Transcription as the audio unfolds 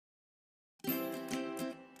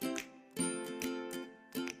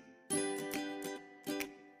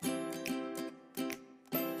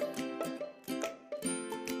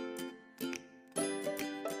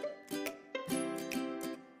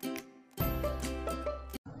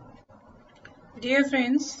Dear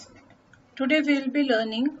friends, today we will be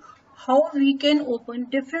learning how we can open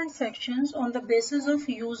different sections on the basis of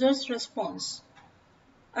user's response.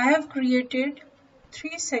 I have created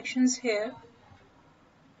 3 sections here.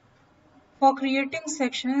 For creating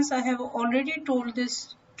sections, I have already told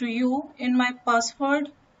this to you in my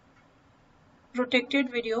password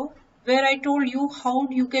protected video where I told you how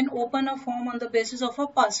you can open a form on the basis of a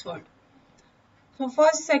password. So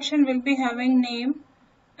first section will be having name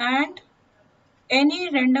and any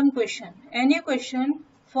random question, any question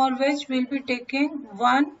for which we'll be taking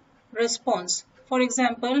one response. For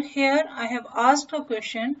example, here I have asked a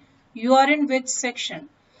question, you are in which section?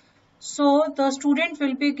 So the student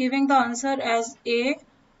will be giving the answer as A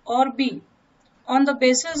or B. On the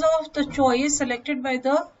basis of the choice selected by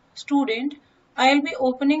the student, I'll be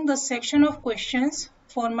opening the section of questions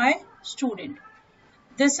for my student.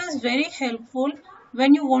 This is very helpful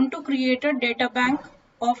when you want to create a data bank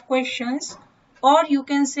of questions, or you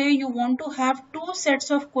can say you want to have 2 sets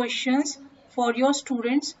of questions for your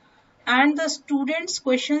students and the students'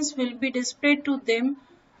 questions will be displayed to them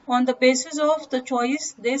on the basis of the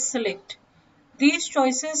choice they select. These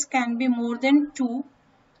choices can be more than 2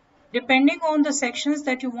 depending on the sections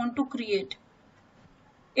that you want to create.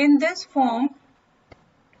 In this form,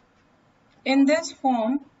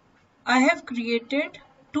 I have created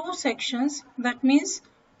 2 sections, that means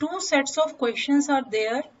 2 sets of questions are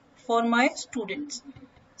there for my students.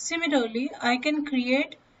 Similarly, I can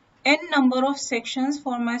create n number of sections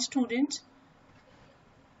for my students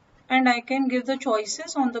and I can give the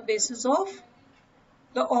choices on the basis of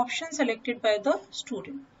the option selected by the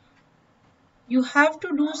student. You have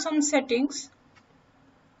to do some settings,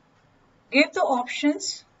 give the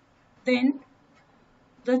options, then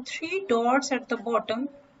the 3 dots at the bottom.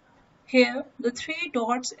 Here, the 3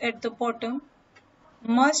 dots at the bottom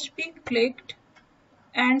must be clicked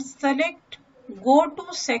and select Go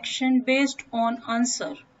to section based on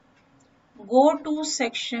answer. Go to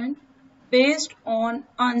section based on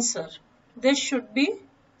answer. This should be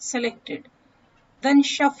selected. Then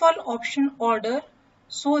shuffle option order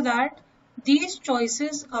so that these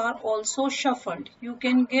choices are also shuffled. You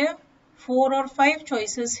can give 4 or 5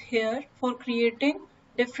 choices here for creating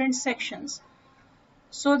different sections.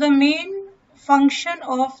 So the main function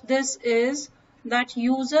of this is that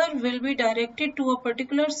user will be directed to a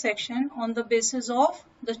particular section on the basis of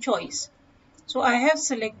the choice. So I have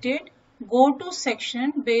selected go to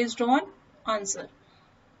section based on answer.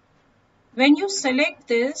 When you select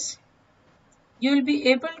this, you will be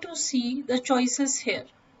able to see the choices here.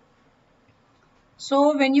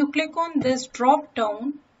 So when you click on this drop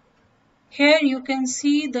down, here you can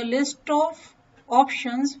see the list of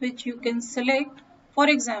options which you can select. For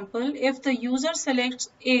example, if the user selects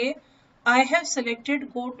A, I have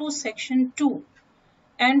selected go to section 2.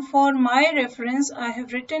 And for my reference, I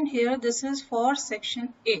have written here this is for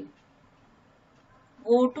section A.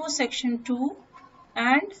 Go to section 2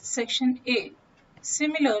 and section A.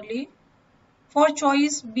 Similarly, for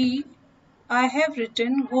choice B, I have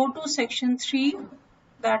written go to section 3,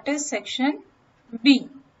 that is section B.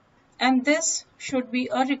 And this should be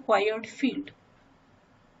a required field.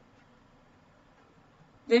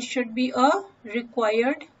 This should be a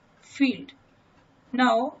required field.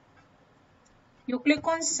 Now, you click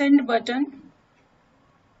on send button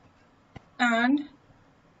and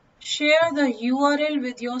share the URL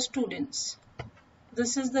with your students.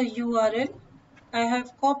 This is the URL. I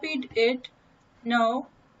have copied it. Now,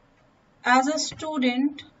 as a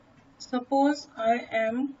student, suppose I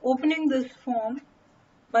am opening this form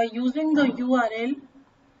by using the URL.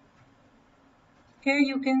 Here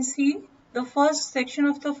you can see the first section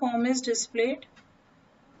of the form is displayed.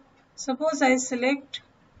 Suppose I select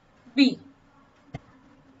B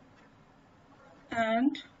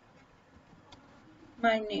and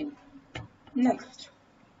my name. Next.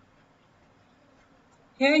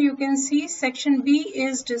 Here you can see section B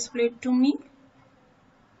is displayed to me.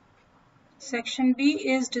 Section B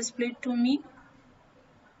is displayed to me.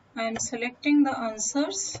 I am selecting the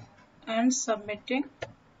answers and submitting.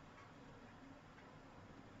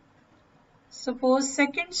 Suppose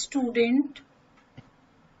second student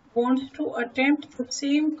wants to attempt the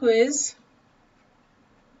same quiz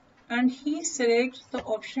and he selects the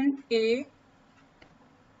option A.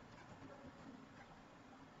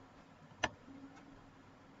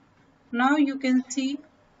 Now you can see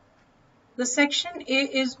the section A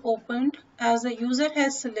is opened as the user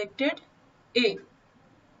has selected A.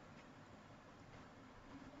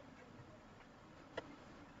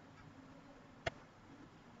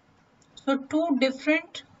 So 2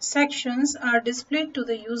 different sections are displayed to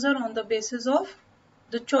the user on the basis of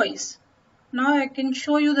the choice. Now I can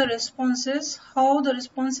show you the responses, how the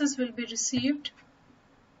responses will be received.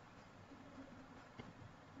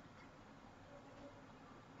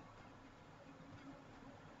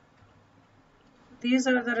 These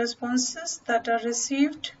are the responses that are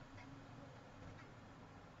received.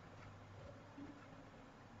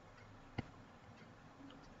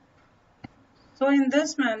 So in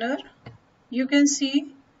this manner, you can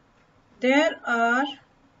see there are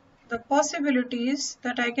the possibilities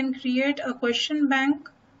that I can create a question bank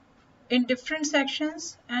in different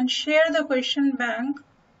sections and share the question bank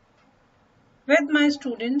with my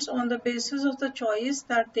students on the basis of the choice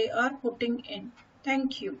that they are putting in.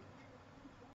 Thank you.